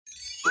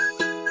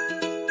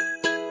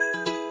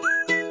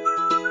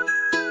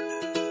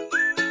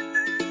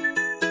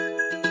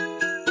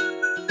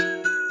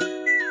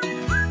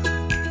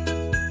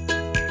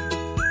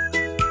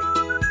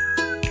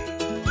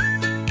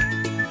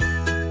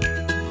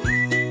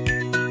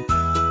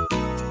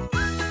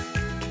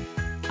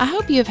I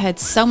hope you have had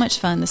so much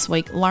fun this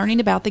week learning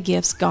about the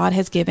gifts God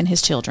has given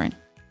His children.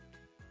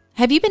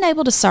 Have you been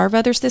able to serve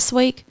others this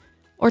week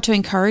or to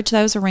encourage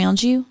those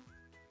around you?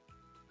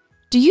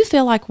 Do you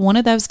feel like one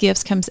of those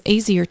gifts comes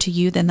easier to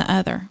you than the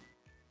other?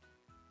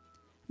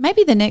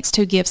 Maybe the next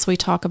two gifts we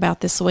talk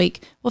about this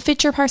week will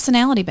fit your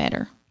personality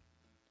better.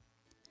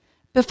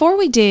 Before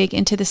we dig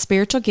into the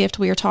spiritual gift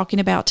we are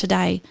talking about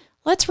today,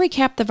 let's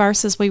recap the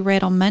verses we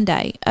read on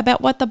Monday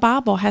about what the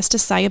Bible has to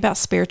say about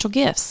spiritual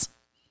gifts.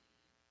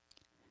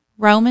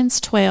 Romans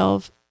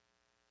 12,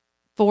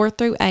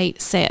 4-8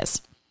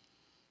 says,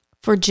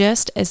 "For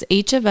just as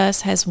each of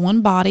us has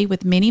one body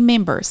with many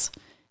members,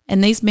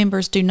 and these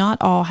members do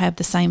not all have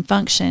the same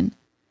function,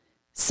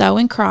 so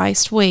in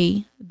Christ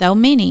we, though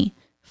many,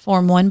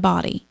 form one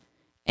body,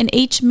 and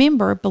each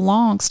member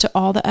belongs to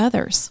all the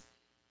others.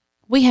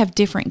 We have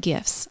different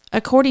gifts,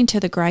 according to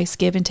the grace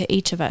given to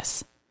each of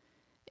us.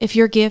 If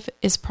your gift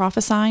is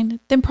prophesying,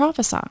 then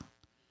prophesy,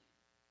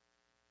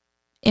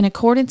 in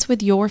accordance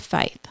with your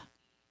faith.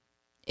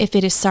 If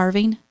it is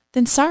serving,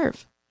 then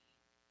serve.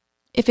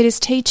 If it is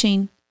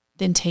teaching,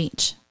 then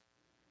teach.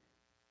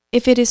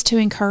 If it is to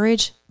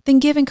encourage, then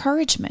give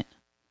encouragement.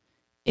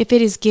 If it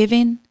is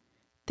giving,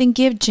 then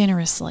give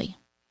generously.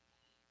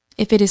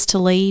 If it is to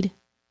lead,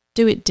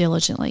 do it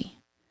diligently.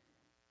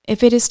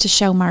 If it is to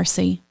show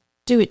mercy,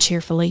 do it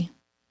cheerfully."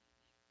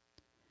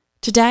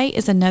 Today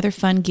is another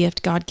fun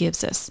gift God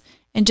gives us,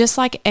 and just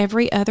like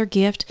every other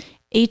gift,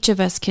 each of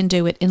us can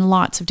do it in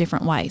lots of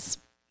different ways.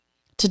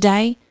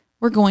 Today,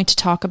 we're going to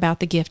talk about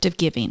the gift of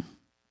giving.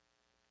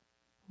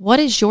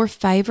 What is your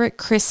favorite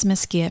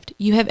Christmas gift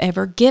you have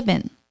ever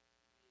given?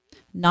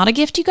 Not a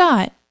gift you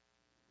got,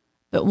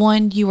 but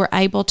one you were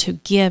able to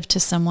give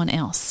to someone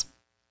else.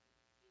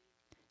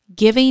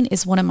 Giving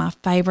is one of my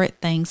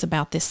favorite things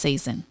about this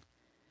season,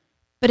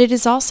 but it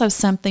is also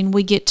something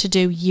we get to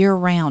do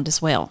year-round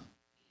as well.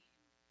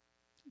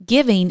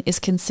 Giving is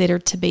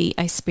considered to be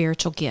a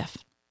spiritual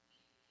gift.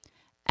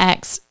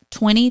 Acts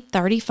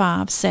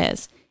 20:35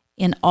 says,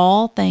 "In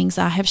all things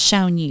I have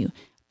shown you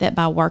that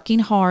by working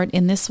hard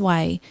in this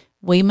way,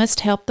 we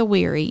must help the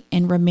weary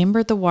and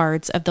remember the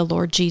words of the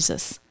Lord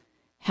Jesus,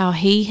 how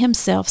He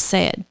Himself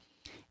said,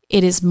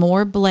 'It is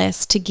more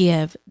blessed to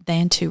give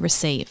than to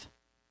receive.'"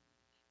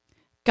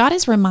 God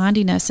is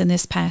reminding us in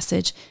this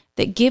passage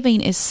that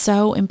giving is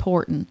so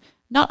important,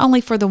 not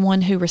only for the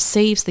one who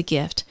receives the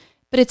gift,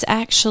 but it's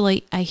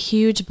actually a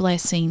huge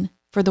blessing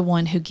for the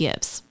one who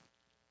gives.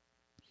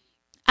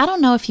 I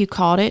don't know if you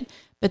caught it,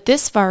 but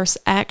this verse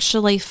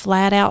actually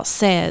flat out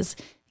says,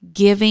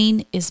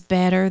 giving is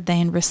better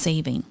than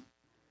receiving.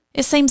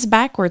 It seems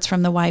backwards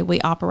from the way we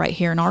operate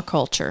here in our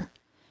culture,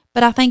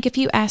 but I think if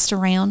you asked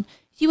around,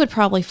 you would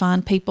probably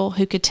find people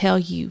who could tell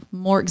you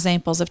more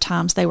examples of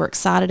times they were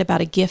excited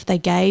about a gift they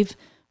gave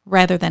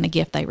rather than a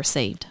gift they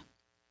received.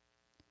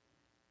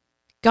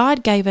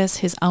 God gave us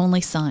His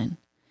only Son,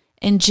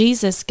 and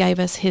Jesus gave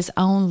us His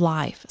own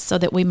life so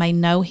that we may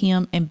know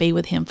Him and be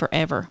with Him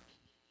forever.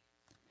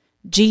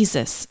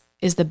 Jesus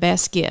is the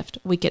best gift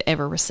we could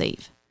ever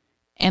receive,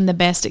 and the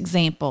best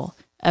example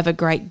of a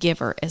great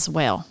giver as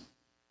well.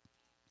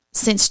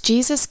 Since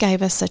Jesus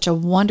gave us such a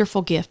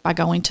wonderful gift by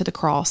going to the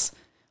cross,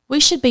 we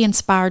should be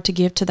inspired to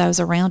give to those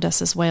around us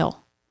as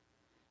well.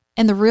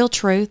 And the real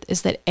truth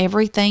is that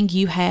everything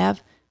you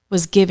have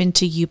was given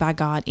to you by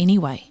God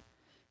anyway.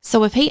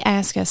 So if He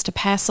asks us to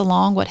pass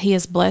along what He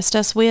has blessed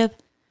us with,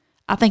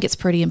 I think it's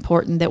pretty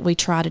important that we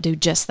try to do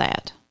just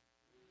that.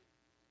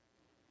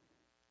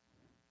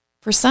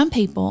 For some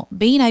people,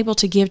 being able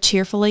to give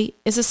cheerfully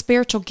is a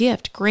spiritual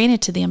gift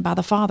granted to them by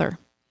the Father.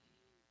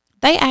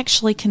 They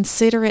actually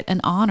consider it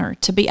an honor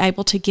to be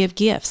able to give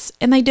gifts,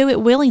 and they do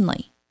it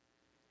willingly.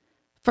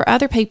 For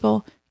other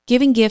people,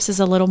 giving gifts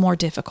is a little more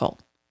difficult.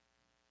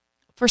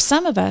 For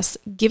some of us,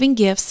 giving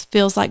gifts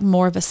feels like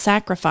more of a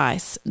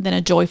sacrifice than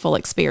a joyful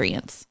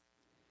experience.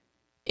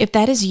 If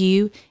that is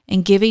you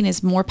and giving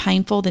is more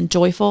painful than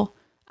joyful,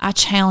 I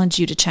challenge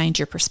you to change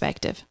your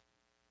perspective.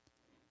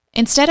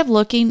 Instead of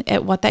looking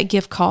at what that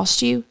gift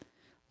cost you,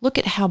 look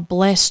at how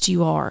blessed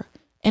you are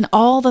and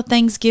all the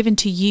things given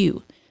to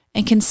you,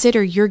 and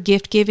consider your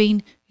gift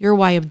giving your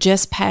way of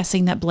just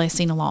passing that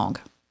blessing along.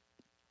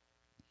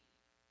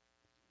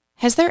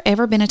 Has there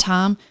ever been a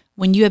time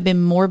when you have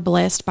been more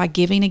blessed by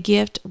giving a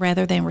gift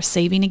rather than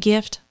receiving a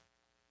gift?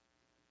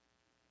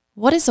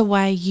 What is a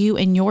way you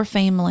and your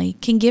family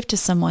can give to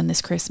someone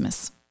this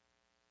Christmas?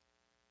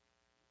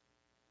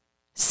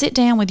 Sit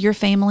down with your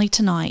family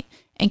tonight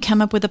and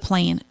come up with a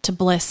plan to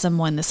bless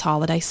someone this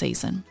holiday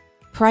season.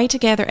 Pray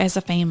together as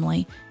a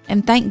family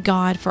and thank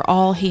God for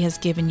all He has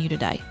given you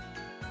today,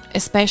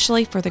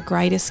 especially for the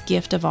greatest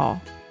gift of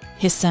all,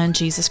 His Son,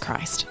 Jesus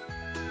Christ.